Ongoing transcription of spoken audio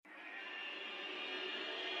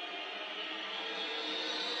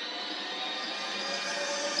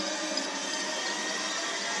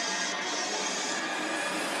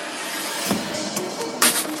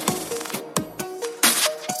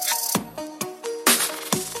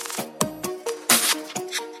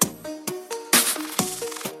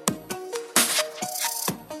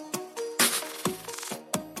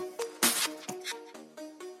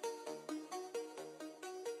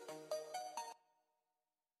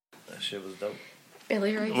shit was dope.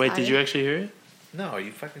 Billy Ray Cyrus. Wait, did you actually hear it? No, are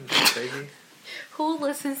you fucking crazy? Who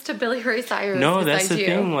listens to Billy Ray Cyrus? No, that's the you?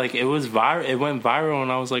 thing. Like, it was viral. It went viral,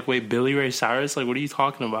 and I was like, "Wait, Billy Ray Cyrus? Like, what are you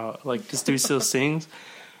talking about? Like, this dude still sings?"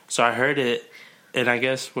 So I heard it, and I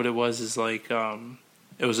guess what it was is like,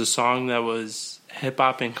 it was a song that was hip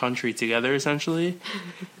hop and country together, essentially,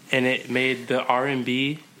 and it made the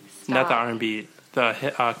R&B, not the R&B,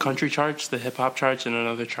 the country charts, the hip hop charts, and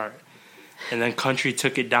another chart, and then country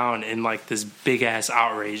took it down, and like this big ass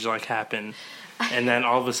outrage like happened. And then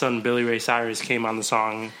all of a sudden, Billy Ray Cyrus came on the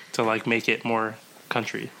song to like make it more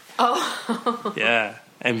country. Oh, yeah.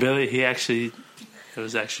 And Billy, it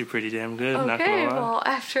was actually pretty damn good. okay. Not gonna lie. Well,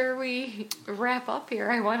 after we wrap up here,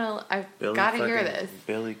 I gotta hear this.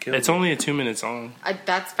 Billy killed. It's only a 2-minute song.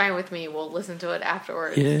 That's fine with me. We'll listen to it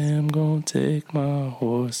afterwards. Yeah, I'm gonna take my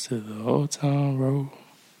horse to the old town road.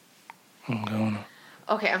 I'm gonna.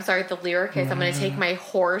 Okay, I'm sorry. The lyric is, "I'm gonna take my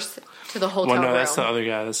horse to the hotel Well, no, room." that's the other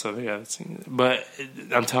guy. That's the other guy that's singing it. But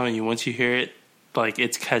I'm telling you, once you hear it, like,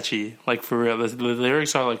 it's catchy. Like, for real. The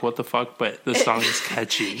lyrics are like, what the fuck? But the song is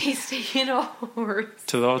catchy. He's taking a horse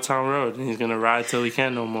To the old town road. And he's gonna ride till he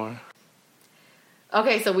can't no more.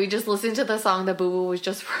 Okay, so we just listened to the song that Boo Boo was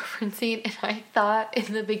just referencing, and I thought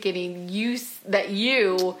in the beginning that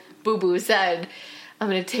you, Boo Boo, said, "I'm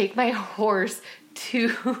going to take my horse to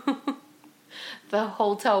the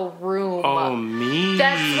hotel room." Oh, me.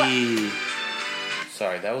 That's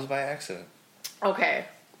Sorry, that was by accident. Okay,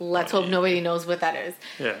 let's hope nobody knows what that is.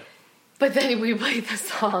 Yeah. But then we played the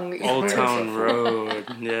song. Old Town Road,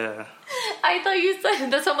 yeah. I thought you said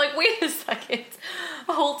that, so I'm like, wait a second.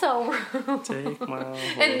 Hotel room. Take my horse.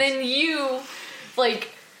 And then you, like,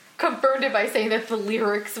 confirmed it by saying that the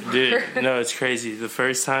lyrics were... Dude, no, it's crazy. The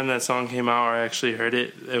first time that song came out or I actually heard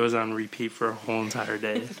it, it was on repeat for a whole entire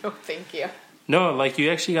day. No, thank you. No, like,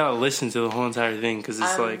 you actually gotta listen to the whole entire thing, because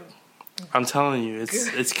it's like... I'm telling you,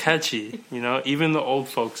 it's catchy, you know? Even the old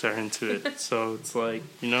folks are into it. So it's like,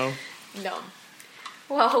 you know? No.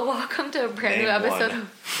 Well, welcome to a brand new episode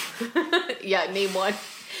of... Yeah, name one.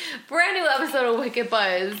 Brand new episode of Wicked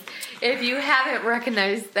Buzz. If you haven't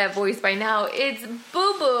recognized that voice by now, it's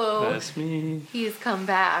Boo Boo. That's me. He's come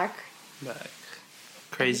back.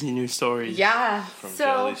 Crazy new stories. Yeah. From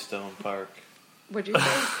Jellystone Park. What'd you say?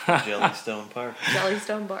 Jellystone Park.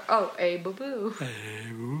 Jellystone Bar. Oh, hey, Boo Boo.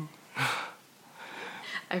 Hey, boo.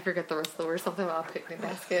 I forget the rest of the words. Something about a picnic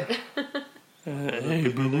basket. Hey,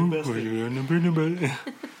 boo boo, what you gonna bring about?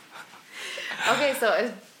 Okay, so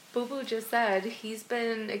as Boo Boo just said, he's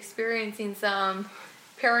been experiencing some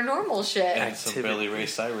paranormal shit. And some Billy Ray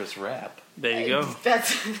Cyrus rap. There you go.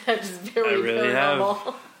 That's very I really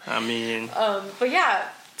paranormal. have. I mean, But yeah,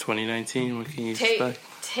 2019. What can you expect?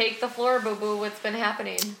 Take the floor, Boo Boo. What's been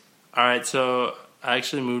happening? All right, so I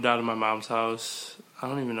actually moved out of my mom's house. I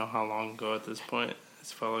don't even know how long ago at this point.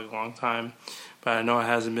 It's felt like a long time, but I know it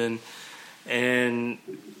hasn't been. And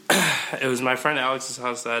it was my friend Alex's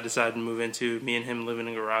house that I decided to move into. Me and him live in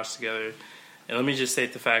a garage together. And let me just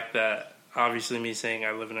state the fact that obviously me saying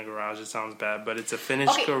I live in a garage, it sounds bad, but it's a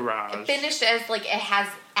finished garage. Finished as like it has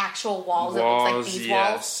actual walls. It looks like these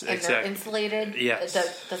walls, and they're insulated. Yes.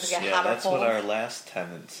 Does it get hot or that's cold? what our last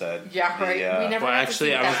tenant said. Yeah, right. We never well, got to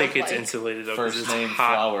see actually, what I don't that think looked it's like. insulated though. First it's name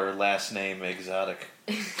hot. flower, last name exotic.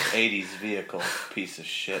 80s vehicle, piece of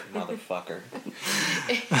shit, motherfucker.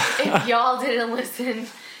 If y'all didn't listen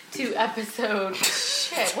to episode...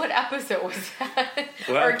 Shit, what episode was that?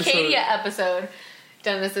 Arcadia episode.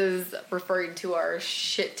 Dennis is referring to our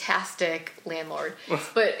shit-tastic landlord.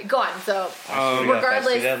 But go on, so regardless... If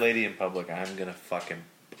I see that lady in public, I'm gonna fucking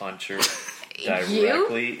punch her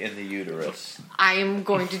directly in the uterus. I'm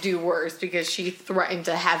going to do worse because she threatened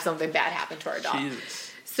to have something bad happen to our dog.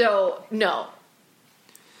 Jesus. So, no.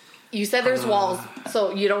 You said there's walls,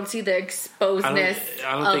 so you don't see the exposedness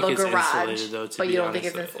of a garage, though, but you don't think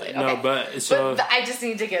it's insulated. No, okay. but so I just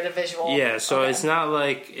need to get a visual. Yeah, so it's not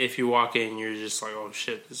like if you walk in, you're just like, oh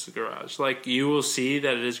shit, this is a garage. Like you will see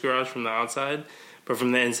that it is garage from the outside, but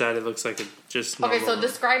from the inside, it looks like it just. Okay, so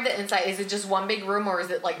describe the inside. Is it just one big room, or is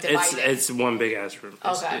it like divided? It's one big ass room.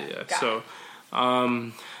 Okay, yeah.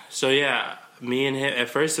 So yeah, me and him. At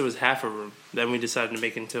first, it was half a room. Then we decided to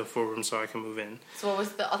make it into a full room so I can move in. So what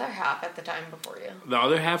was the other half at the time before you? The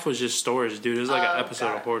other half was just storage, dude. It was like an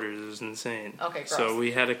episode of Hoarders. It was insane. Okay, gross. So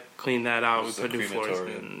we had to clean that out. We put new floors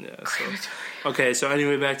in. Yeah, okay, so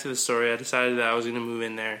anyway, back to the story. I decided that I was going to move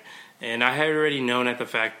in there. And I had already known at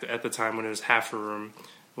the time when it was half a room,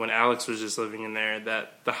 when Alex was just living in there,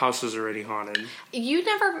 that the house was already haunted.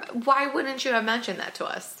 Why wouldn't you have mentioned that to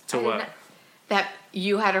us? What? that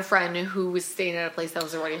you had a friend who was staying at a place that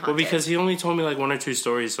was already haunted. Well, because he only told me like 1 or 2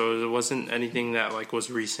 stories, so it wasn't anything that like was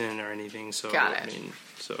recent or anything. So Got it. I mean,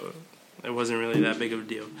 so it wasn't really that big of a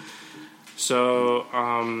deal. So,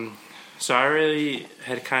 so I really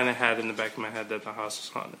had kind of had in the back of my head that the house was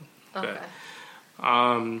haunted. Okay.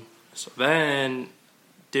 So then,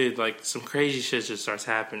 dude, like some crazy shit just starts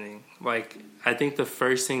happening. Like I think the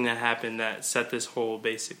first thing that happened that set this whole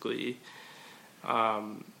basically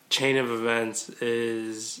chain of events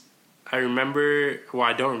is I don't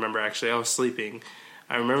remember actually. I was sleeping.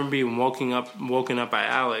 I remember being woken up by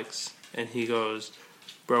Alex, and he goes,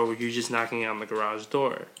 "Bro, you're just knocking on the garage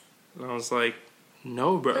door." And I was like,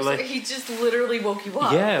 "No, bro." Like he just literally woke you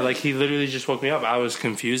up. Yeah, like he literally just woke me up. I was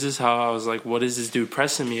confused as hell. I was like, "What is this dude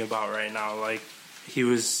pressing me about right now?" Like he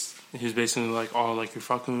was basically like, "Oh, like you're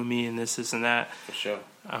fucking with me and this and that." For sure.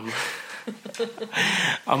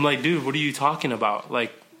 I'm like, dude, what are you talking about?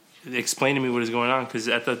 Like, explain to me what is going on, because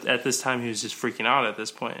at this time he was just freaking out at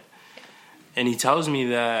this point. And he tells me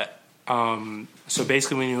that so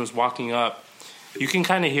basically when he was walking up, you can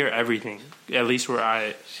kind of hear everything, at least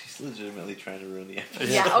where she's legitimately trying to ruin the episode.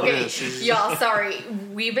 Yeah, okay. Y'all, sorry.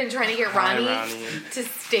 We've been trying to get Ronnie to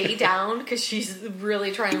stay down because she's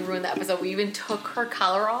really trying to ruin the episode. We even took her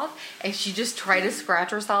collar off, and she just tried to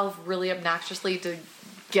scratch herself really obnoxiously to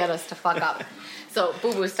get us to fuck up. So,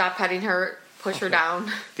 Boo Boo, stop petting her. Push her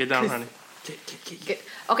down. Get down, honey. Get.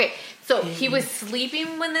 Okay, so he was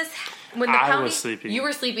sleeping when the I was sleeping. You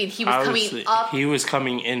were sleeping. He was coming up. He was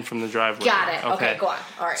coming in from the driveway. Got it. Okay, go on.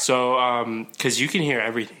 All right. So, because you can hear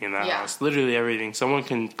everything in that house, literally everything. Someone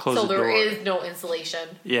can close the door. So there is no insulation.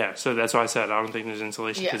 Yeah, so that's why I said I don't think there's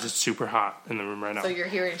insulation because it's super hot in the room right now. So you're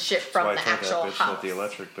hearing shit from the actual house. What the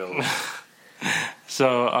electric bill is.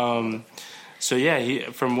 So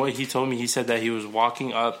yeah, from what he told me, he said that he was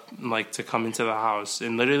walking up like to come into the house,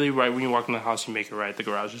 and literally right when you walk in the house, you make a right. The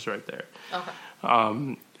garage is right there.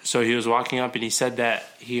 Okay. So he was walking up, and he said that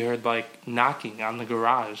he heard like knocking on the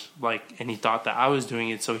garage, like, and he thought that I was doing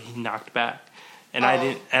it, so he knocked back, and I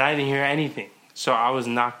didn't hear anything, so I was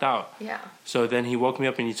knocked out. Yeah. So then he woke me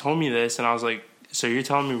up and he told me this, and I was like, so you're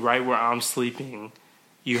telling me right where I'm sleeping,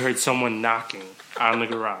 you heard someone knocking on the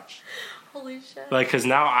garage? Holy shit. Like, because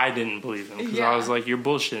now I didn't believe him. Because I was like, you're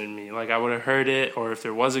bullshitting me. Like, I would have heard it, or if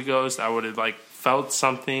there was a ghost, I would have, like, felt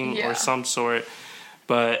something or some sort.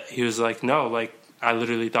 But he was like, no, like, I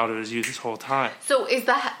literally thought it was you this whole time. So is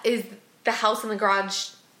the house and the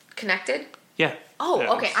garage connected? Yeah. Oh,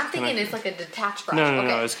 yeah, okay. I'm thinking connected. it's like a detached garage.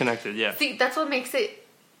 No, it's connected, yeah. See, that's what makes it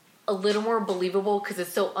a little more believable, because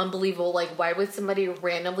it's so unbelievable. Like, why would somebody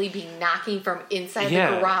randomly be knocking from inside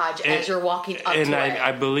the garage as you're walking up to it? And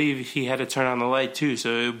I believe he had to turn on the light, too, so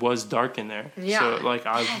it was dark in there. Yeah. So, like,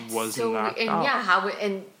 I was knocked out. Yeah,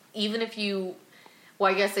 and even if you...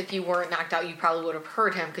 Well, I guess if you weren't knocked out, you probably would have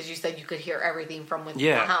heard him, because you said you could hear everything from within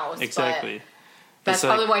the house. Exactly. But that's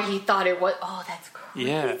probably why he thought it was... Oh, that's crazy.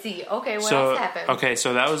 Yeah. Okay, what else happened? Okay,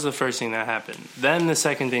 so that was the first thing that happened. Then the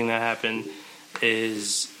second thing that happened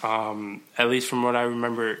is, at least from what I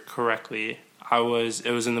remember correctly, it was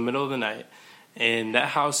in the middle of the night, and that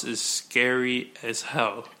house is scary as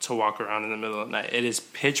hell to walk around in the middle of the night. It is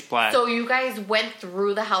pitch black. So you guys went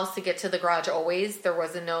through the house to get to the garage always? There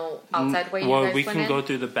wasn't no outside way you guys went in? Well, we can go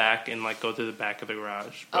through the back and like go through the back of the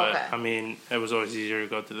garage. But I mean, it was always easier to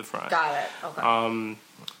go through the front. Got it. Okay.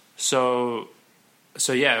 So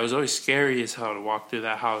yeah, it was always scary as hell to walk through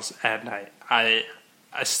that house at night. I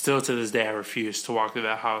still to this day I refuse to walk through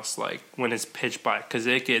that house like when it's pitch black, because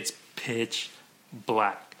it gets pitch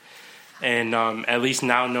black. And at least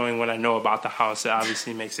now knowing what I know about the house, it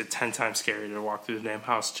obviously makes it 10 times scarier to walk through the damn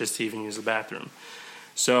house just to even use the bathroom.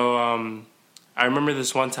 So I remember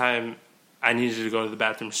this one time I needed to go to the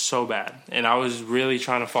bathroom so bad, and I was really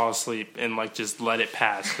trying to fall asleep and like just let it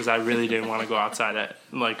pass, because I really didn't want to go outside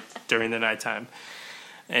during the nighttime.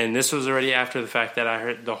 And this was already after the fact that I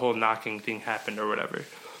heard the whole knocking thing happened or whatever.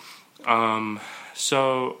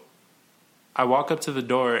 So I walk up to the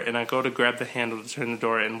door, and I go to grab the handle to turn the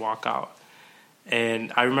door and walk out.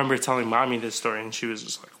 And I remember telling Mommy this story, and she was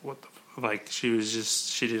just like, what the f-? Like, she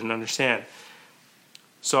didn't understand.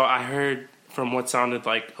 So I heard from what sounded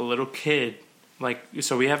like a little kid, like,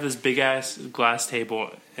 so we have this big-ass glass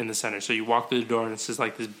table in the center. So you walk through the door, and it's just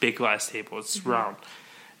like this big glass table. It's round.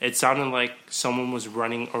 It sounded like someone was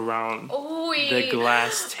running around the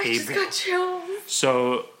glass table. I just got chills.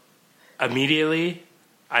 So immediately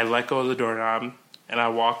I let go of the doorknob, and I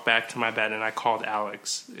walked back to my bed, and I called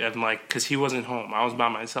Alex. And like, because he wasn't home. I was by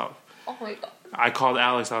myself. Oh, my God. I called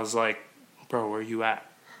Alex. I was like, bro, where you at?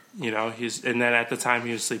 You know, and then at the time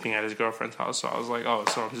he was sleeping at his girlfriend's house. So I was like, oh,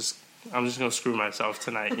 so I'm just I'm just gonna screw myself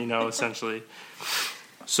tonight, essentially.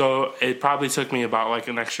 So it probably took me about like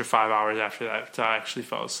an extra 5 hours after that to actually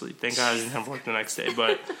fall asleep. Thank God I didn't have work the next day.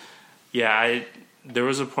 But yeah, there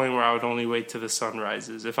was a point where I would only wait till the sun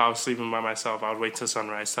rises. If I was sleeping by myself, I would wait till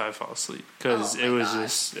sunrise till I fall asleep because it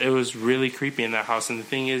was really creepy in that house. And the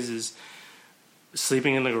thing is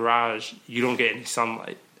sleeping in the garage, you don't get any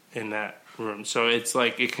sunlight in that room, so it's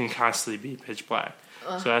like it can constantly be pitch black.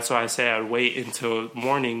 So that's why I say I'd wait until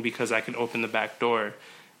morning because I can open the back door,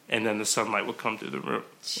 and then the sunlight would come through the room,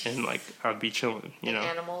 and like I'd be chilling. And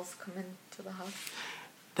animals come into the house.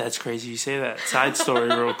 That's crazy you say that. Side story,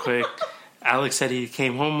 real quick. Alex said he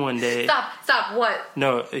came home one day. Stop. What?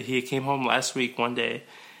 No, he came home last week one day,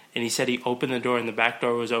 and he said he opened the door and the back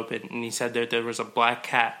door was open, and he said there was a black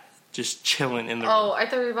cat just chilling in the room. Oh, I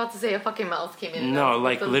thought you were about to say a fucking mouse came in. No,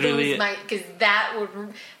 like literally, because that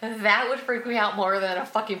would freak me out more than a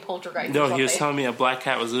fucking poltergeist. No, he was telling me a black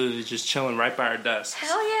cat was literally just chilling right by our desk.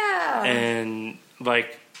 Hell yeah! And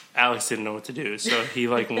like Alex didn't know what to do, so he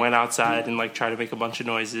like went outside and like tried to make a bunch of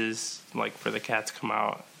noises like for the cat to come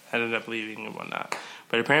out. I ended up leaving and whatnot.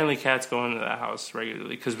 But apparently cats go into that house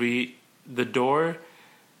regularly because the door,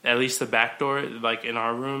 at least the back door, like in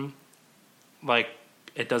our room, like.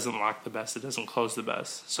 It doesn't lock the best. It doesn't close the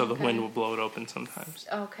best. So the wind will blow it open sometimes.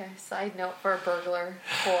 Okay. Side note for a burglar.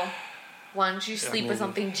 Cool. Why don't you sleep with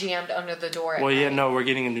something jammed under the door at night? No, we're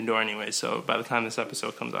getting a new door anyway. So by the time this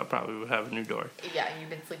episode comes out, probably we'll have a new door. Yeah, and you've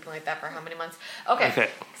been sleeping like that for how many months? Okay.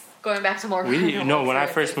 Going back to more. When I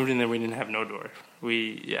first moved in there, we didn't have no door.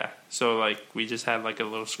 So like we just had like a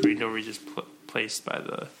little screen door we just placed by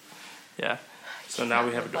the. So now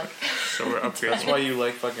we have a door. So we're upgrading. That's why you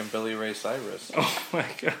like fucking Billy Ray Cyrus. Oh my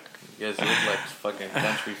god. You guys look like fucking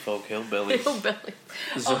country folk hillbillies.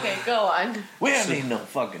 Okay, go on. We don't need no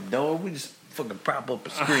fucking door. We just fucking prop up a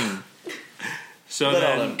screen. So let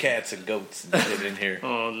all them cats and goats and shit in here.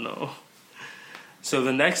 Oh no. So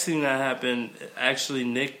the next thing that happened, actually,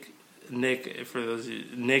 Nick, for those of you,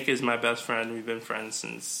 Nick is my best friend. We've been friends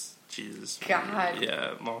since God.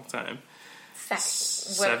 Yeah, long time.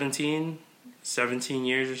 17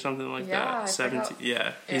 years or something like that. 17.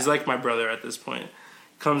 Yeah, he's like my brother at this point.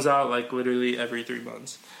 Comes out like literally every 3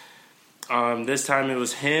 months. This time it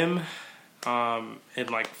was him and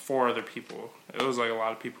like 4 other people. It was like a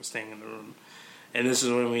lot of people staying in the room. And this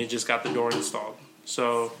is when we just got the door installed.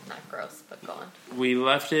 So not gross, but go on. We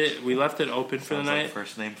left it open for the night. Like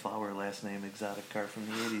first name flower, last name exotic car from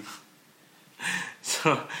the 80s.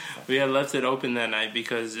 So we had left it open that night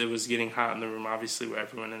because it was getting hot in the room. Obviously, where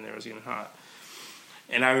everyone in there was getting hot.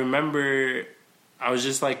 And I remember I was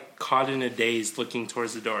just like caught in a daze looking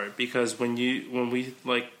towards the door because when you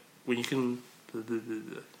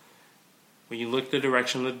look the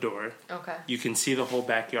direction of the door, you can see the whole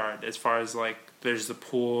backyard as far as like there's the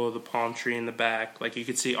pool, the palm tree in the back, like you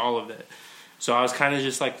could see all of it. So I was kind of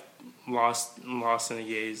just like lost in a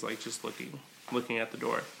gaze, like just looking at the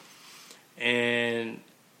door. And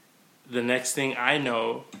the next thing I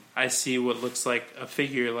know, I see what looks like a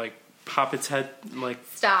figure like pop its head like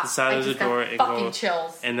the side of the door and go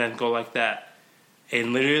chills. And then go like that.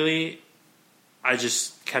 And literally I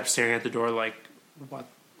just kept staring at the door like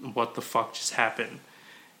what the fuck just happened?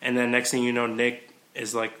 And then next thing you know, Nick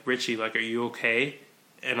is like, Richie, like, are you okay?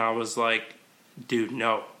 And I was like, dude,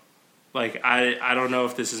 no. Like, I don't know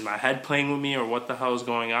if this is my head playing with me or what the hell is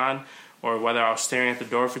going on or whether I was staring at the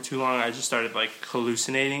door for too long. I just started like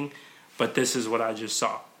hallucinating, but this is what I just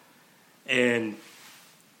saw. And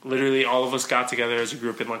literally all of us got together as a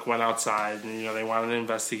group and like went outside and, they wanted to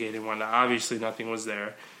investigate and whatnot. Obviously nothing was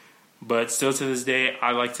there. But still to this day, I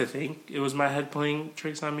like to think it was my head playing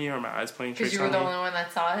tricks on me or my eyes playing tricks on me. Because you were the only one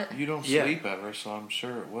that saw it? You don't sleep ever, so I'm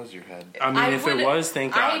sure it was your head. I mean, if it was,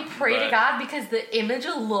 thank God. I pray to God because the image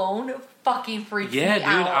alone fucking freaked me out.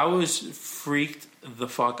 Yeah, dude, I was freaked the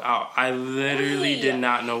fuck out. I literally did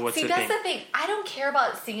not know what to think. See, that's the thing. I don't care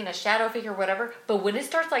about seeing a shadow figure or whatever, but when it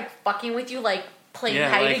starts like fucking with you, like playing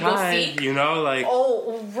hide and go seek. Like...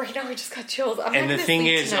 Oh, right now I just got chills. And the thing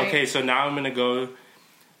is, tonight. Okay, so now I'm going to go...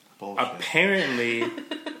 Bullshit.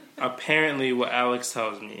 Apparently, what Alex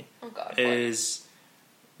tells me is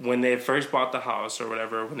when they first bought the house or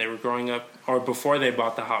whatever, when they were growing up, or before they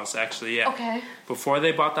bought the house, actually, yeah. Okay. Before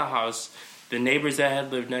they bought the house, the neighbors that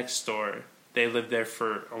had lived next door, they lived there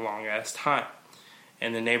for a long ass time,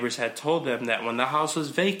 and the neighbors had told them that when the house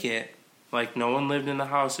was vacant, like no one lived in the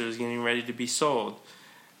house, it was getting ready to be sold,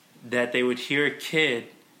 that they would hear a kid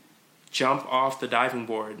jump off the diving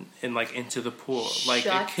board and like into the pool. Like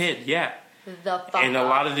a kid, yeah. And a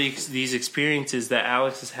lot of these experiences that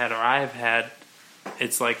Alex has had or I have had,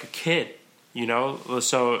 it's like a kid. you know?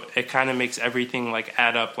 So it kind of makes everything, like,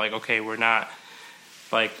 add up. Like, okay, we're not,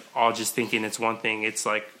 like, all just thinking it's one thing. It's,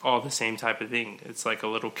 like, all the same type of thing. It's, like, a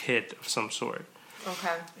little kid of some sort.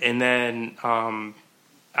 Okay. And then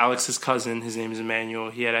Alex's cousin, his name is Emmanuel,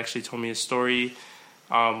 he had actually told me a story,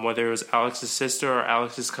 whether it was Alex's sister or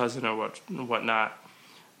Alex's cousin or whatnot,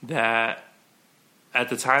 that at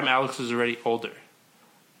the time Alex was already older.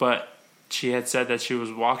 But she had said that she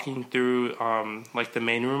was walking through, like, the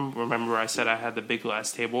main room. Remember I said I had the big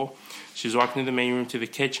glass table? She was walking through the main room to the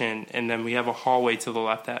kitchen, and then we have a hallway to the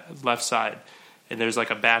left side. And there's,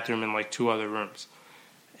 like, a bathroom and, like, 2 other rooms.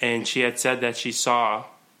 And she had said that she saw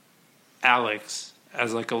Alex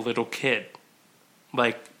as, like, a little kid.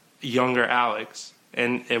 Like, younger Alex.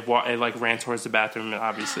 And it like, ran towards the bathroom, and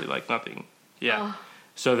obviously, like, nothing. Yeah. Oh.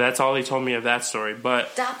 So that's all he told me of that story.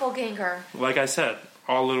 But doppelganger. Like I said,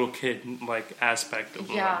 all little kid, like, aspect of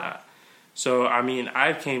that. So, I mean,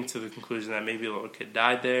 I came to the conclusion that maybe a little kid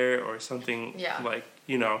died there or something, like,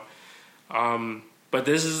 you know. But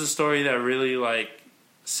this is a story that really, like,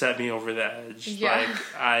 set me over the edge. Yeah. Like,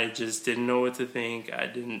 I just didn't know what to think.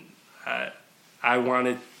 I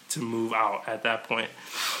wanted to move out at that point.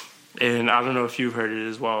 And I don't know if you've heard it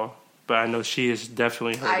as well, but I know she has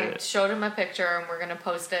definitely heard it. I showed him a picture, and we're going to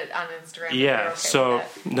post it on Instagram. Yeah, okay, so,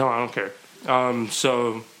 no, I don't care.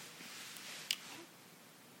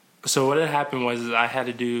 So what had happened was I had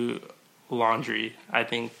to do laundry, I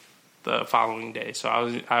think, the following day. So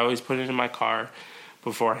I always put it in my car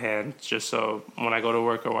beforehand, just so when I go to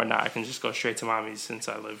work or whatnot, I can just go straight to Mommy's since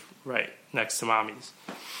I live right next to Mommy's.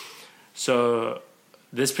 So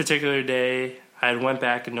this particular day, I had went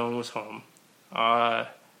back and no one was home.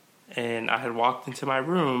 And I had walked into my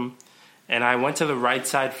room, and I went to the right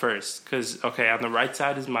side first. Because, okay, on the right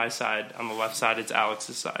side is my side. On the left side, it's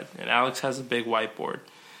Alex's side. And Alex has a big whiteboard.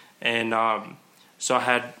 And so I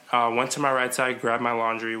had went to my right side, grabbed my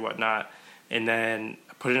laundry, whatnot, and then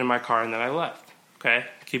put it in my car, and then I left. Okay?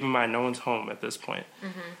 Keep in mind, no one's home at this point.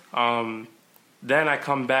 Mm-hmm. Then I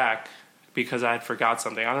come back because I had forgot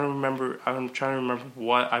something. I'm trying to remember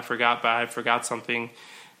what I forgot, but I forgot something.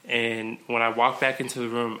 And when I walked back into the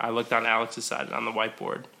room, I looked on Alex's side on the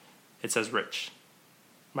whiteboard. It says Rich.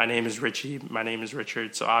 My name is Richie. My name is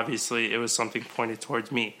Richard. So obviously it was something pointed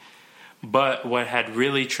towards me. But what had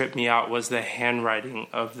really tripped me out was the handwriting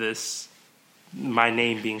of this, my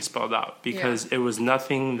name being spelled out. Because it was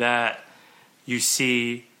nothing that you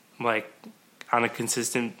see, like, on a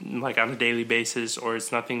consistent, like, on a daily basis, or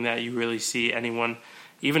it's nothing that you really see anyone,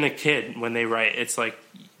 even a kid, when they write, it's like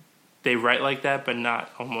they write like that, but not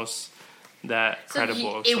almost that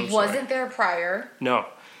credible. It wasn't there prior. No.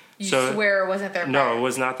 You swear it wasn't there prior? No, it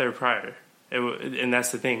was not there prior. And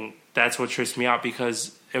that's the thing. That's what trips me out,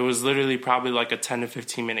 because it was literally probably like a 10 to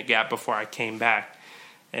 15 minute gap before I came back,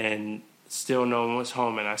 and still no one was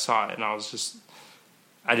home, and I saw it, and I was just,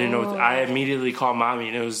 I didn't know. I immediately called Mommy,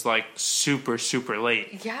 and it was like super, super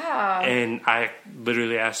late. Yeah. And I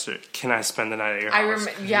literally asked her, "Can I spend the night at your house?"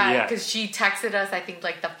 Yeah, because she texted us, I think,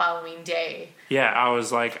 like the following day. Yeah, I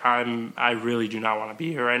was like, I really do not want to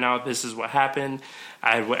be here right now. This is what happened.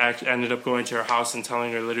 I ended up going to her house and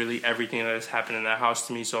telling her literally everything that has happened in that house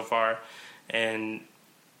to me so far, and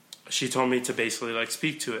she told me to basically, like,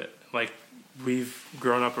 speak to it. Like, we've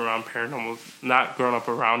grown up around paranormal, not grown up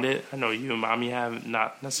around it. I know you and Mommy have,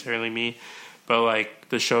 not necessarily me, but, like,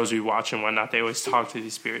 the shows we watch and whatnot, they always talk to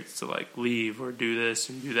these spirits to, like, leave or do this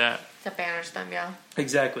and do that. To banish them, yeah.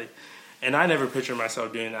 Exactly. And I never pictured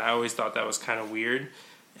myself doing that. I always thought that was kind of weird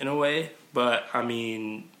in a way, but, I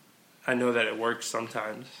mean, I know that it works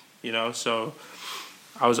sometimes, you know? So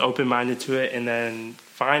I was open-minded to it, and then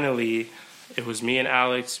finally it was me and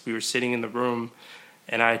Alex. We were sitting in the room,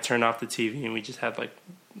 and I turned off the TV, and we just had, like,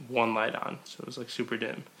 one light on. So it was, like, super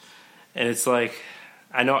dim. And it's like,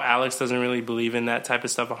 I know Alex doesn't really believe in that type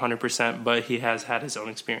of stuff 100%, but he has had his own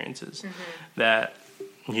experiences that,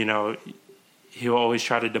 you know, he'll always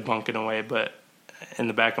try to debunk in a way. But in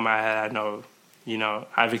the back of my head, I know, you know,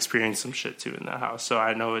 I've experienced some shit, too, in that house. So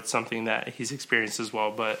I know it's something that he's experienced as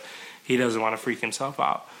well, but he doesn't want to freak himself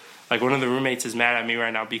out. Like, one of the roommates is mad at me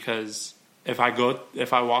right now because if I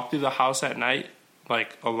walk through the house at night,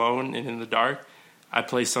 like, alone and in the dark, I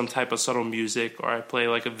play some type of subtle music, or I play,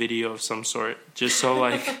 like, a video of some sort, just so,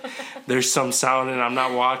 like, there's some sound and I'm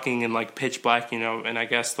not walking in, like, pitch black, you know, and I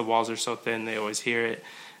guess the walls are so thin they always hear it.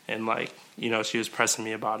 And, like, you know, she was pressing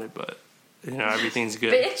me about it, but, you know, everything's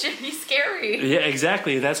good. Bitch, it'd be scary. Yeah,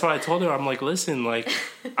 exactly. That's what I told her. I'm like, listen, like,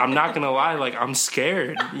 I'm not going to lie, like, I'm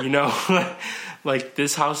scared, you know? Like,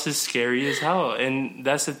 this house is scary as hell. And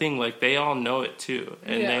that's the thing. Like, they all know it, too.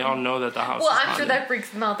 And they all know that the house is haunted. I'm sure that freaks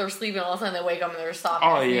them out. They're sleeping. All of a sudden, they wake up and there's soft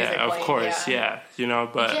music playing. Of course, yeah. You know,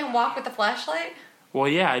 but... You can't walk with a flashlight? Well,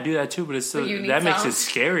 yeah, I do that, too. But it's still... That makes it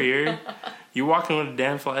scarier. You walking with a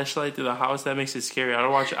damn flashlight through the house, that makes it scary.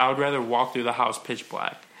 I would rather walk through the house pitch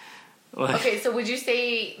black. Like, okay, so would you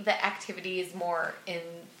say the activity is more in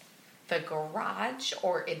the garage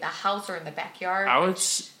or in the house or in the backyard? I would...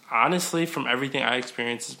 Honestly, from everything I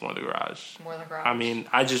experienced, it's more the garage. More the garage. I mean,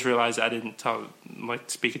 I just realized I didn't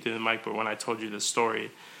speak it through the mic, but when I told you the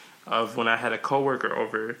story of when I had a coworker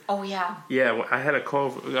over. Oh, yeah. Yeah, I had a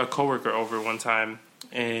coworker over one time,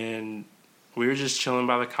 and we were just chilling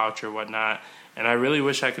by the couch or whatnot, and I really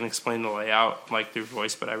wish I could explain the layout, like, through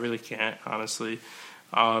voice, but I really can't, honestly.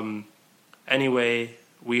 Anyway,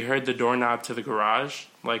 we heard the doorknob to the garage,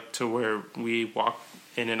 like, to where we walk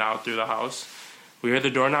in and out through the house. We heard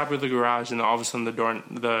the doorknob of the garage, and all of a sudden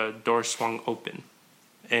the door swung open.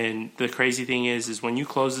 And the crazy thing is when you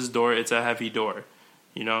close this door, it's a heavy door.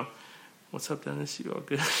 You know? What's up, Dennis? You all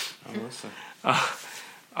good? I'm listening.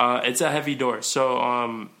 It's a heavy door.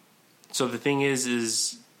 So the thing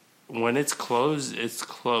is when it's closed, it's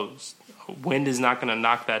closed. Wind is not going to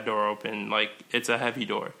knock that door open. Like, it's a heavy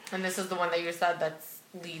door. And this is the one that you said that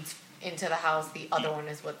leads into the house. The other one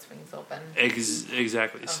is what swings open.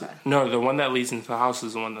 Exactly. Okay. No, the one that leads into the house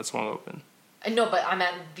is the one that swung open. No, but I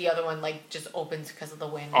meant the other one, like, just opens because of the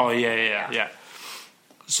wind. Oh, yeah.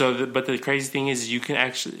 So, but the crazy thing is, you can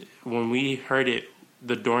actually, when we heard it,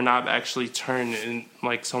 the doorknob actually turned and,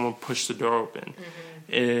 like, someone pushed the door open.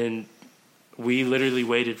 Mm-hmm. And we literally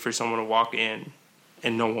waited for someone to walk in,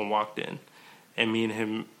 and no one walked in. And me and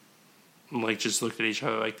him, like, just looked at each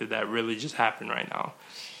other like, did that really just happen right now?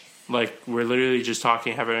 Like, we're literally just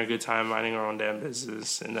talking, having a good time, minding our own damn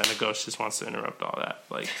business, and then a ghost just wants to interrupt all that.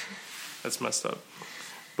 Like, that's messed up.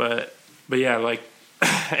 But yeah, like,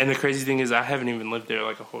 and the crazy thing is I haven't even lived there,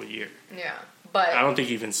 like, a whole year. Yeah, but... I don't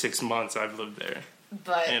think even 6 months I've lived there.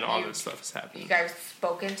 But... And all this stuff has happened. You guys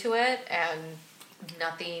spoke into it, and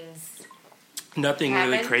Nothing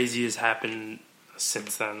really crazy has happened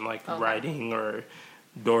since then, like writing or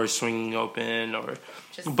doors swinging open or...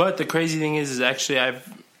 But the crazy thing is actually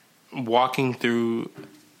walking through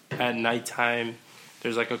at nighttime,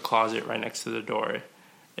 there's like a closet right next to the door.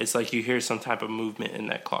 It's like you hear some type of movement in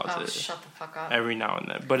that closet. Oh, shut the fuck up. Every now and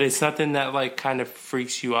then. But it's nothing that like kind of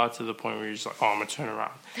freaks you out to the point where you're just like, oh, I'm going to turn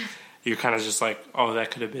around. You're kind of just like, oh, that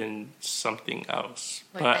could have been something else.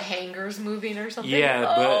 Like the hangers moving or something?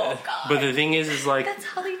 Yeah, but the thing is like... That's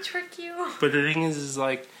how they trick you. But the thing is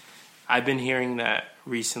like, I've been hearing that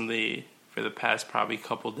recently for the past probably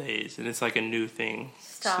couple days, and it's like a new thing.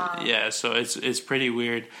 Stop. So it's pretty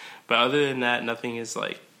weird. But other than that, nothing has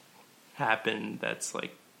like happened that's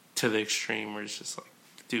like to the extreme where it's just like,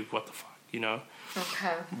 dude, what the fuck, you know?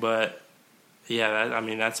 Okay. But yeah,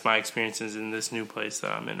 that's my experiences in this new place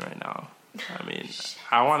that I'm in right now. I mean,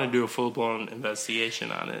 I want to do a full-blown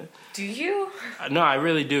investigation on it. Do you? No, I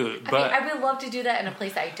really do. But I would love to do that in a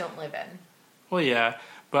place that I don't live in. Well, yeah.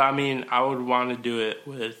 But, I mean, I would want to do it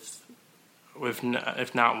with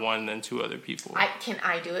if not one, then two other people. Can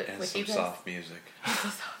I do it and with some you guys? soft music.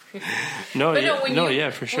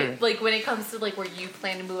 For sure. Like, when it comes to, like, where you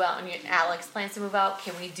plan to move out and Alex plans to move out,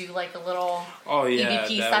 can we do, like, a little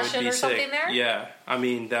EVP session or something there? Yeah. I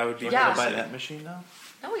mean, that would be... Do we gotta buy that machine now?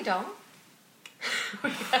 No, we don't.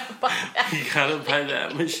 We gotta buy that. You gotta buy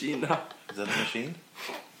that machine now. Is that a machine?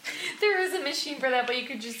 There is a machine for that, but you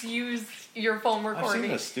could just use your phone recording. I've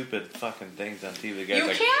seen the stupid fucking things on TV. You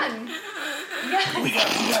can. Yeah. We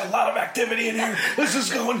got a lot of activity in here.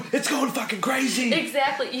 It's going fucking crazy.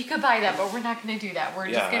 Exactly. You could buy that, but we're not going to do that. We're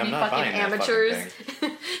just going to be fucking amateurs.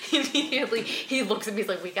 Immediately, he looks at me, he's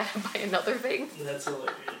like, we got to buy another thing. That's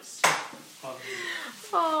hilarious.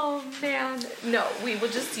 Oh, man. No, we will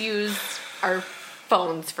just use our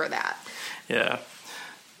phones for that. Yeah.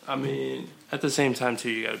 I mean, at the same time, too,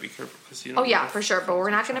 you got to be careful. Cause you know for sure. But we're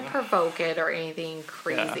not going to provoke it or anything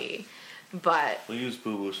crazy. Yeah. But we'll use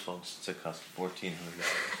Boo Boo's phone since it costs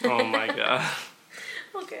 $1,400. Oh, my God.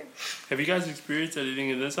 Okay. Have you guys experienced anything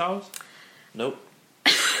in this house? Nope.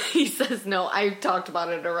 He says no. I've talked about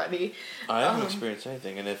it already. I haven't experienced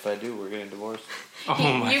anything, and if I do, we're getting divorced.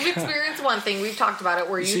 You've experienced one thing. We've talked about it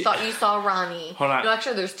where you thought you saw Ronnie. Hold on. No,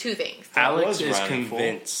 actually, there's two things. Alex is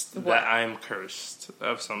convinced that I'm cursed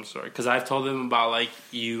of some sort. Because I've told him about, like,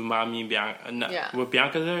 you, Mommy, and Bianca. No, was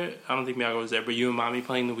Bianca there? I don't think Bianca was there. But you and Mommy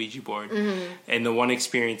playing the Ouija board. Mm-hmm. And the one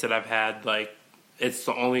experience that I've had, like, it's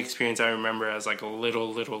the only experience I remember as like a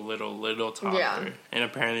little toddler. Yeah. And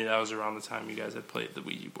apparently that was around the time you guys had played the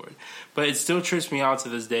Ouija board. But it still trips me out to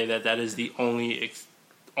this day that is the only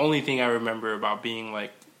thing I remember about being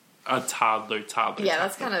like a toddler. Yeah,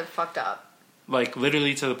 that's kind of fucked up. Like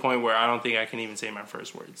literally to the point where I don't think I can even say my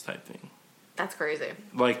first words type thing. That's crazy.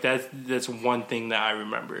 Like that's one thing that I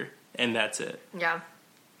remember, and that's it. Yeah.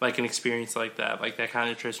 Like an experience like that kind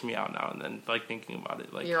of trips me out now and then. Like thinking about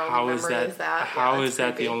it, like how is that? How is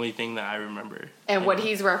that the only thing that I remember? And what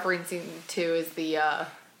he's referencing to is the.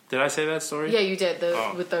 Did I say that story? Yeah, you did.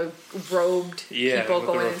 With the robed people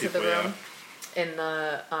going into the room in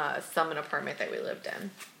the Summit apartment that we lived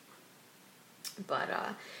in. But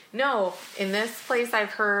no, in this place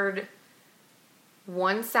I've heard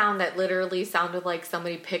one sound that literally sounded like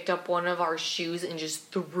somebody picked up one of our shoes and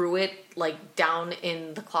just threw it like down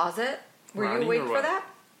in the closet. Were you awake for that?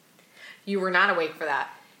 You were not awake for that.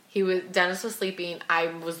 Dennis was sleeping. I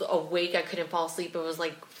was awake. I couldn't fall asleep. It was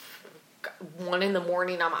like 1 a.m.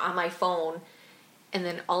 I'm on my phone. And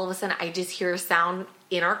then all of a sudden I just hear a sound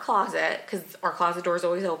in our closet, because our closet door is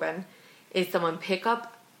always open, is someone pick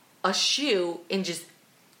up a shoe and just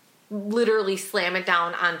literally slam it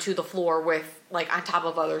down onto the floor with like on top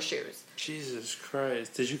of other shoes. Jesus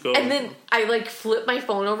Christ. Did you go? And then I like flip my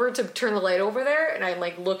phone over to turn the light over there, and I'm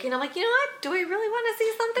like looking, I'm like, you know what? Do I really want to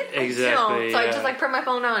see something? Exactly. So I just like put my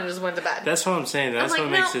phone down and just went to bed. That's what I'm saying. That's what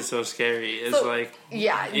makes it so scary. It's like,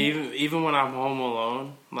 even when I'm home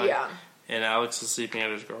alone, like, and Alex is sleeping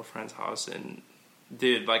at his girlfriend's house, and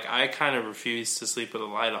dude, like I kind of refuse to sleep with the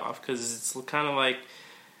light off because it's kind of like.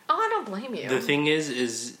 Oh, I don't blame you. The thing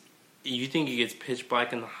is. You think it gets pitch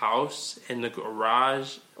black in the house, in the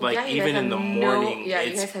garage, like even in the morning. You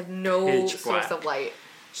guys have no source of light.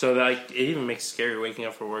 So like it even makes it scary waking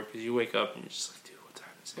up for work because you wake up and you're just like, dude, what time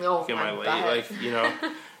is it? Oh, am I late? Like, you know,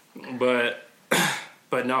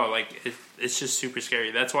 but no, like it's just super scary.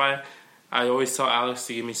 That's why I always tell Alex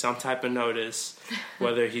to give me some type of notice,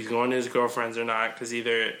 whether he's going to his girlfriend's or not, because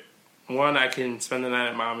either one, I can spend the night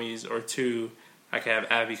at mommy's, or two, I can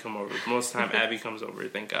have Abby come over. Most of the time, Abby comes over,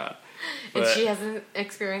 thank God. But and she hasn't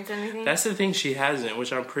experienced anything? That's the thing, she hasn't,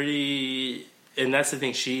 which I'm pretty... And that's the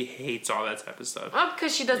thing, she hates all that type of stuff. Oh,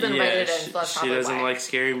 because she doesn't write it in, so that's she doesn't like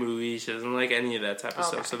scary movies, she doesn't like any of that type of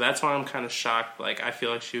stuff. So that's why I'm kind of shocked. Like, I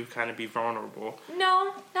feel like she would kind of be vulnerable.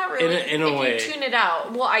 No, not really. In a way. If you tune it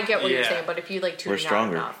out. Well, I get what you're saying, but if you like tune it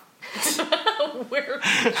out enough.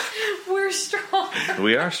 We're strong.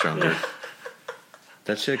 We are stronger.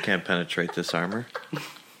 That shit can't penetrate this armor. I'm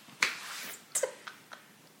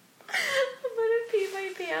gonna pee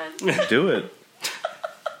my pants. Do it.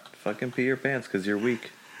 Fucking pee your pants because you're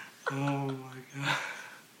weak. Oh my god.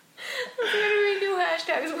 That's gonna be new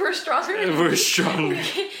hashtags. We're stronger. We're stronger.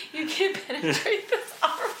 You can't penetrate this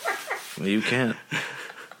armor. You can't.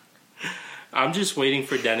 I'm just waiting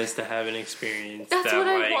for Dennis to have an experience. That's what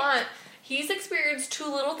I want. He's experienced two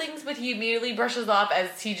little things, but he immediately brushes off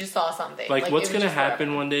as he just saw something. Like what's going to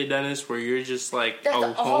happen one day, Dennis, where you're just like, that's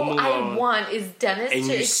home alone. All I want is Dennis and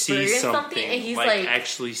to experience something, and he's like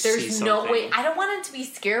actually there's no way. I don't want him to be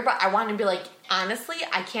scared, but I want him to be like, honestly,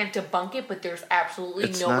 I can't debunk it, but there's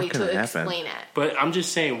absolutely no way to explain it. But I'm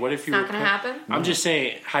just saying, what if you it's not going to happen? I'm just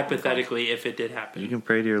saying, hypothetically, if it did happen. You can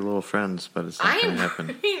pray to your little friends, but it's not going to happen.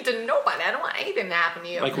 I am praying to nobody. I don't want anything to happen to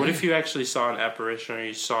you. Like, what if you actually saw an apparition or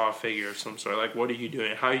you saw a figure of some sort? Like, what are you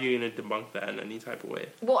doing? How are you going to debunk that in any type of way?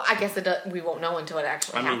 Well, I guess we won't know until it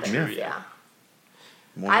actually happens. True, yeah.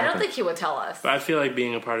 I don't think he would tell us. But I feel like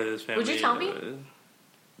being a part of this family. Would you tell me?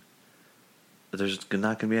 There's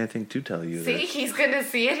not going to be anything to tell you. See, he's going to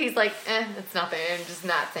see it. He's like, it's nothing. I'm just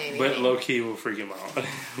not saying anything. But low-key will freak him out.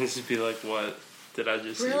 He'll just be like, what did I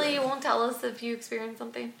just Really? see? You won't tell us if you experience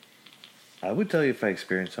something? I would tell you if I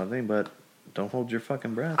experienced something, but don't hold your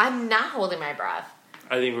fucking breath. I'm not holding my breath.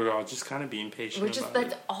 I think we're all just kind of being patient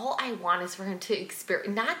That's all I want is for him to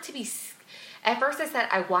experience, not to be... At first I said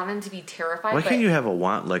I want him to be terrified. Why can't you have a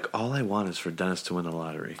want? Like, all I want is for Dennis to win the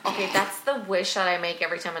lottery. Okay, that's the wish that I make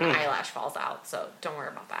every time an eyelash falls out, so don't worry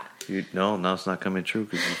about that. No, it's not coming true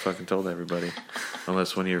because you fucking told everybody.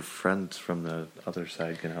 Unless one of your friends from the other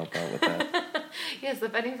side can help out with that. Yes,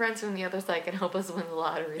 if any friends from the other side can help us win the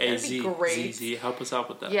lottery, that'd be great. ZZ, help us out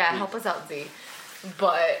with that. Yeah, please. help us out, Z.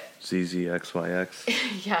 But...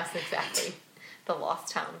 ZZXYX. Yes, exactly. The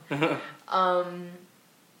lost town.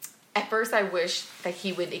 at first I wish that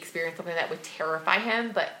he would experience something that would terrify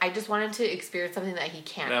him, but I just want him to experience something that he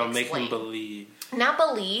can't That'll explain. make him believe. Not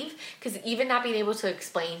believe, because even not being able to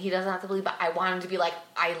explain, he doesn't have to believe, but I want him to be like,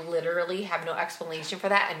 I literally have no explanation for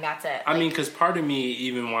that, and that's it. I mean, because part of me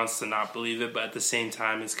even wants to not believe it, but at the same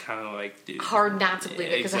time, it's kind of like, dude. Hard not to believe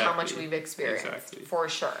it because of how much we've experienced. Exactly. For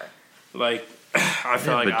sure. Like, I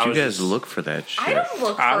feel like but I you was guys just, look for that shit. I don't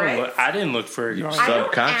look for it. I didn't look for it. growing I up. don't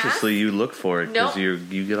Subconsciously, you look for it because Nope.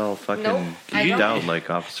 you get all fucking Nope, I geeked don't. out like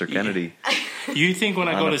Officer Kennedy. You think when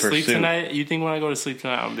I On go a to sleep pursuit. tonight? You think when I go to sleep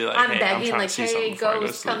tonight, I'm gonna be like, I'm hey, I'm begging, trying like, to see hey, something before I go to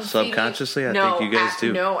ghost, sleep. come see me. Subconsciously, I think you guys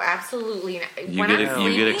do. No, absolutely not. You When get I'm you get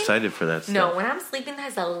sleeping- excited for that stuff. No, when I'm sleeping,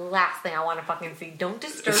 that's the last thing I want to fucking see. Don't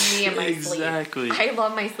disturb me in my Exactly. sleep. I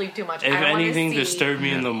love my sleep too much. If I don't anything want to see, disturbed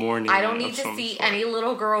me in the morning, I don't need of to some see sort. any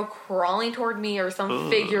little girl crawling toward me or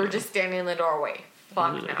some figure just standing in the doorway.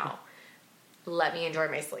 Fuck no. Let me enjoy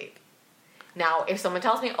my sleep. Now, if someone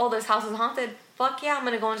tells me, oh, this house is haunted, fuck yeah, I'm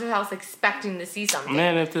going to go into the house expecting to see something.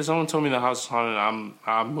 Man, if someone told me the house is haunted,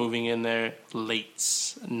 I'm moving in there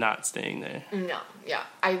late, not staying there. No, yeah.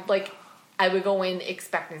 I would go in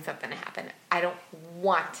expecting something to happen. I don't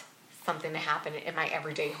want something to happen in my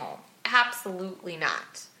everyday home. Absolutely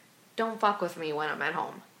not. Don't fuck with me when I'm at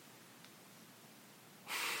home.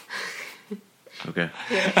 Okay,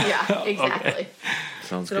 Yeah, exactly. Okay.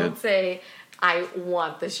 sounds So good. don't say, I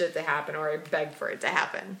want this shit to happen or I beg for it to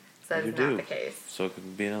happen. So that's You not do. the case. So it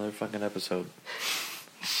could be another fucking episode.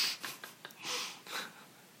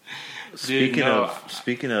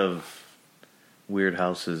 Speaking of weird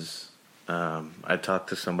houses, I talked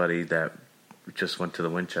to somebody that just went to the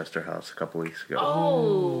Winchester house a couple weeks ago.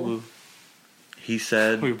 Oh. He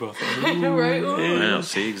said, We both. I know, right? I Ooh. know,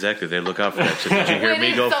 see, exactly. They look out for that shit. Did you hear When me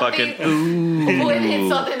it's go something- fucking, ooh. When it's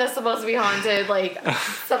something that's supposed to be haunted, like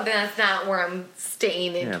something that's not where I'm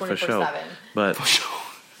staying in Yeah, for 24/7. sure. But,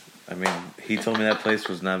 I mean, he told me that place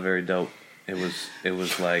was not very dope. It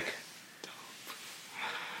was like,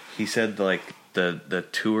 he said like the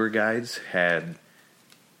tour guides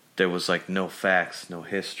there was like no facts, no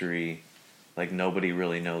history, like nobody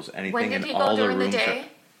really knows anything. When did and he go all the during the rooms day?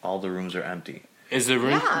 all the rooms are empty. Is the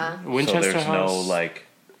room Yeah. Winchester So there's house? no like,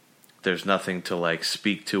 there's nothing to like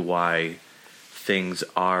speak to why things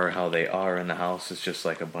are how they are in the house. It's just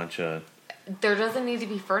like a bunch of There doesn't need to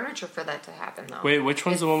be furniture for that to happen, though. Wait, which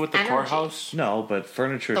one's the one with the Energy. courthouse? no, but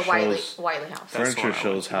furniture The shows Wiley house. That's the furniture one I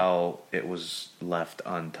shows went to. how it was left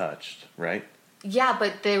untouched, right? Yeah,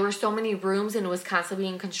 but there were so many rooms and it was constantly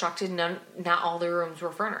being constructed. Not all the rooms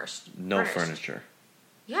were furnished. No furniture,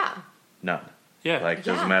 Yeah. none. Yeah. Like Yeah.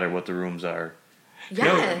 doesn't matter what the rooms are. Yeah,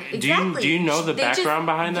 No, exactly. do you know the They just- background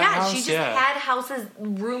behind that house? Yeah, she just Yeah. had houses,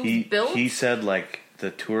 rooms built. He said like the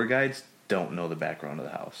tour guides don't know the background of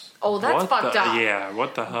the house. Oh, that's What fucked the, up. Yeah,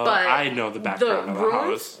 what the hell? But I know the background of the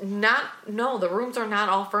rooms, house. the rooms are not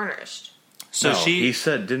all furnished. So no, she he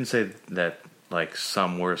didn't say that like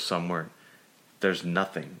some were, some weren't. There's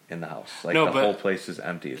nothing in the house. Like No, the but- whole place is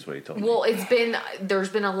empty. Is what he told me. Well, there's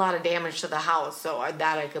been a lot of damage to the house, so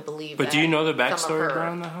that I could believe. But that do you know the some backstory occurred.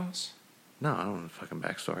 around the house? No, I don't know the fucking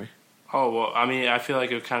backstory. Oh, well, I mean, I feel like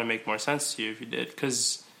it would kind of make more sense to you if you did.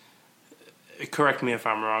 Because, correct me if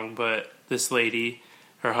I'm wrong, but this lady,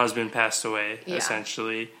 her husband passed away, Yeah.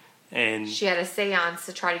 essentially. And She had a seance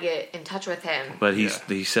to try to get in touch with him. But Yeah.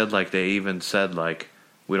 he said like they even said like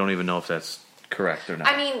we don't even know if that's correct or not.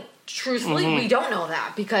 I mean, truthfully, Mm-hmm. we don't know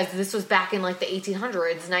that because this was back in like the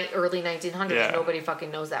 1800s, early 1900s. Yeah. Nobody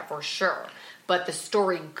fucking knows that for sure. But the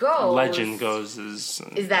story goes, legend goes is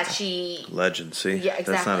that she. legend. See, Yeah, That's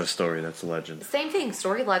not exactly. a story. That's a legend. Same thing,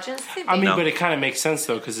 story legends. Same thing. I mean, No. but it kind of makes sense,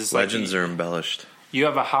 though, because it's Legends like are embellished. you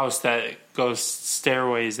have a house that goes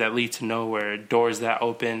stairways that lead to nowhere, doors that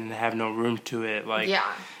open and have no room to it. Like,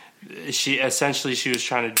 yeah, she was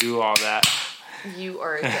trying to do all that. you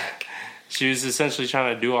are a dick. She was essentially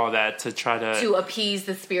trying to do all that to try To appease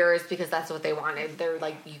the spirits because that's what they wanted. They're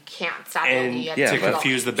like, you can't stop And it. You have Yeah, to to but-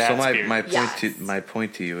 confuse the bad So spirits. my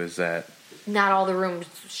point to you is that Not all the rooms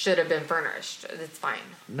should have been furnished. It's fine.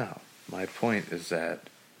 no, my point is that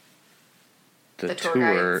the The tour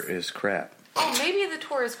tour guides. is crap. Oh, maybe the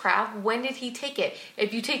tour is crap. When did he take it?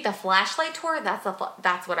 If you take the flashlight tour, that's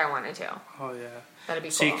what I want to do. Oh yeah. That'd be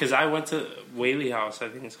cool. See, because I went to Whaley House, I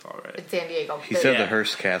think it's called, right? in San Diego. He said Yeah. the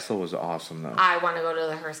Hearst Castle was awesome though. I want to go to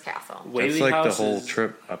the Hearst Castle. Whaley It's like the House whole is,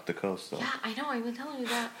 trip up the coast though. Yeah, I know. I've been telling you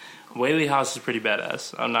that. Whaley House is pretty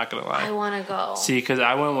badass. I'm not gonna lie. I want to go. See, because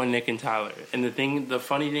I went with Nick and Tyler, and the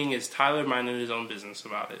funny thing is, Tyler minded his own business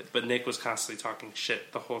about it, but Nick was constantly talking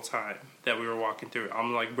shit the whole time that we were walking through.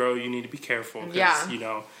 I'm like, bro, you need to be careful, 'cause, Yeah. you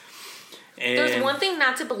know. And there's one thing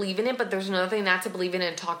not to believe in it, but there's another thing not to believe in it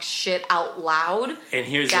and talk shit out loud.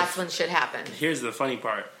 And that's when shit happens. Here's the funny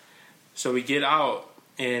part. So we get out,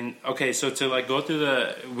 and okay, so to like go through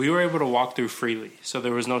we were able to walk through freely, so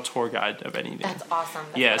there was no tour guide of anything. That's awesome.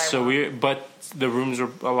 That's yeah, so but the rooms a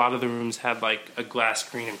lot of the rooms had like a glass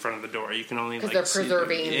screen in front of the door. You can only because like, they're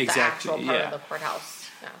preserving the actual part of the courthouse.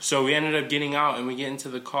 Yeah. So we ended up getting out, and we get into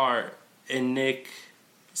the car, and Nick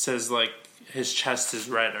says like his chest is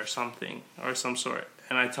red or something or some sort,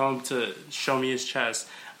 and I tell him to show me his chest.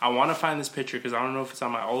 I want to find this picture because I don't know if it's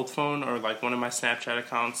on my old phone or like one of my Snapchat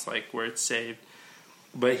accounts, like where it's saved.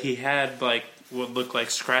 But he had like what looked like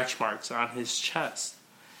scratch marks on his chest,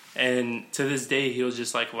 and to this day he'll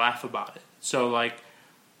just like laugh about it. So like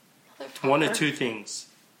one of two things: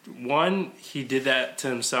 one, he did that to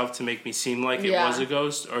himself to make me seem like it was a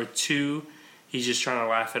ghost, or two, he's just trying to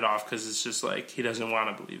laugh it off because it's just like he doesn't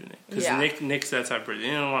want to believe in it. Because Nick's that type of person.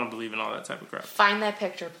 He don't want to believe in all that type of crap. Find that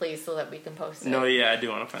picture, please, so that we can post it. No, yeah, I do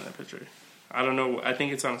want to find that picture. I don't know. I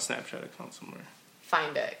think it's on a Snapchat account somewhere.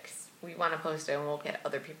 Find it. 'Cause we want to post it, and we'll get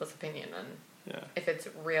other people's opinion on if it's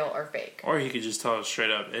real or fake. Or he could just tell us straight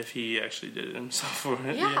up if he actually did it himself.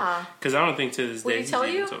 Yeah. Because I don't think to this day he's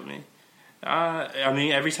even told me. I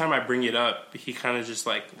mean, every time I bring it up, he kind of just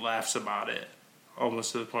like laughs about it,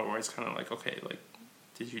 almost to the point where it's kind of like, okay, like,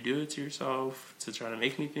 did you do it to yourself to try to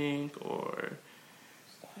make me think, or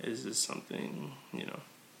is this something,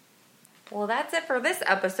 Well, that's it for this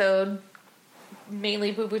episode.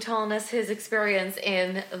 Mainly Boo Boo telling us his experience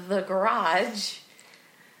in the garage.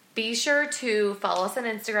 Be sure to follow us on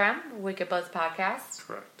Instagram, Wicked Buzz Podcast.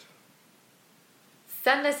 Correct.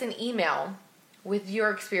 Send us an email with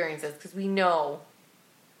your experiences, because we know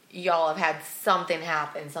y'all have had something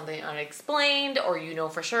happen, something unexplained, or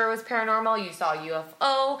for sure it was paranormal. You saw a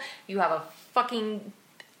UFO. You have a fucking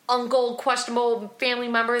uncle, questionable family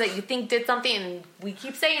member that you think did something, and we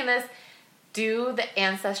keep saying this. Do the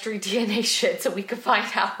ancestry DNA shit so we can find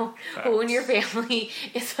out who in your family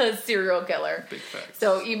is a serial killer. Big facts.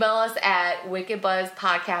 So email us at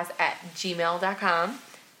wickedbuzzpodcast@gmail.com.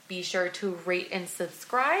 Be sure to rate and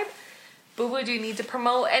subscribe. Boo Boo, do you need to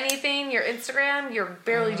promote anything? Your Instagram? You're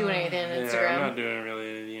barely doing anything on Instagram. Yeah, I'm not doing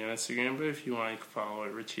really anything on Instagram, but if you want, you can follow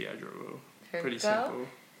it, Richie Adrovo. Pretty simple.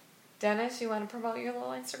 Dennis, you want to promote your little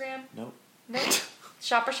Instagram? Nope.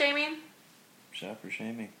 Shopper shaming? Shopper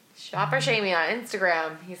shaming. Shopper shaming on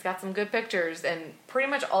Instagram. He's got some good pictures, and pretty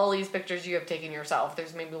much all these pictures you have taken yourself.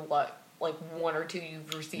 There's maybe like one or two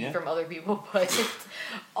you've received from other people, but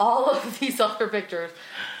all of these other pictures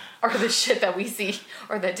are the shit that we see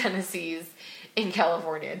or that Dennis sees in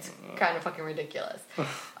California. It's kind of fucking ridiculous.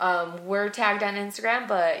 We're tagged on Instagram,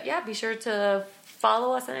 but yeah, be sure to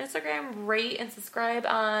follow us on Instagram, rate and subscribe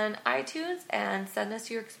on iTunes, and send us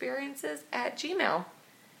your experiences at Gmail.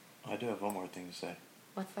 I do have one more thing to say.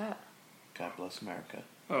 What's that? God bless America.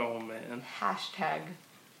 Oh, man. Hashtag.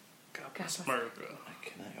 God bless America.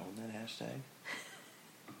 Can I own that hashtag?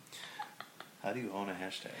 How do you own a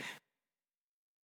hashtag?